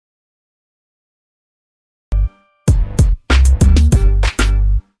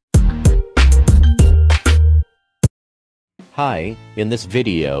Hi, in this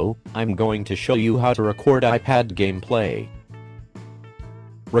video, I'm going to show you how to record iPad gameplay.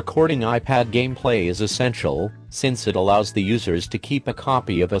 Recording iPad gameplay is essential, since it allows the users to keep a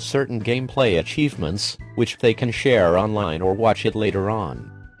copy of a certain gameplay achievements, which they can share online or watch it later on.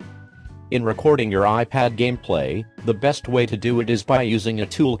 In recording your iPad gameplay, the best way to do it is by using a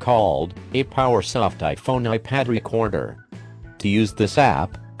tool called a PowerSoft iPhone iPad Recorder. To use this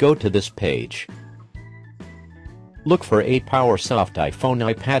app, go to this page. Look for a PowerSoft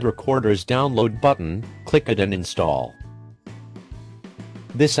iPhone iPad Recorder's download button, click it and install.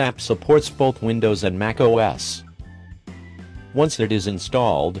 This app supports both Windows and Mac OS. Once it is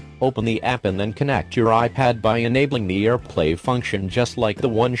installed, open the app and then connect your iPad by enabling the AirPlay function just like the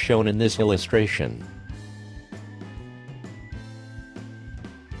one shown in this illustration.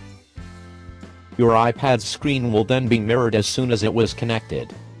 Your iPad's screen will then be mirrored as soon as it was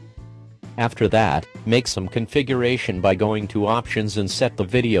connected. After that, make some configuration by going to Options and set the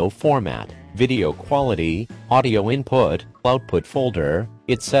video format, video quality, audio input, output folder,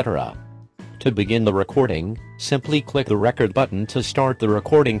 etc. To begin the recording, simply click the record button to start the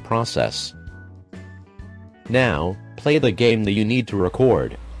recording process. Now, play the game that you need to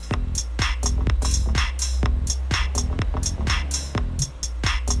record.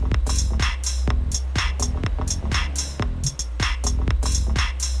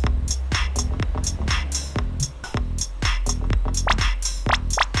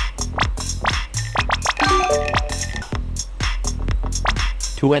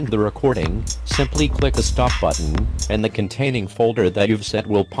 To end the recording, simply click the stop button, and the containing folder that you've set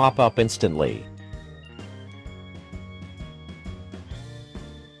will pop up instantly.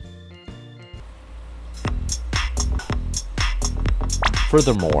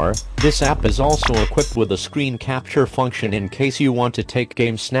 Furthermore, this app is also equipped with a screen capture function in case you want to take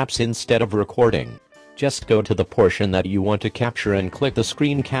game snaps instead of recording. Just go to the portion that you want to capture and click the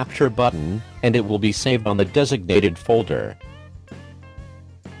screen capture button, and it will be saved on the designated folder.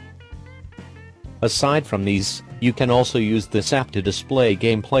 Aside from these, you can also use this app to display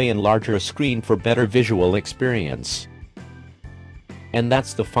gameplay in larger screen for better visual experience. And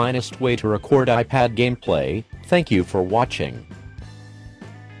that's the finest way to record iPad gameplay. Thank you for watching.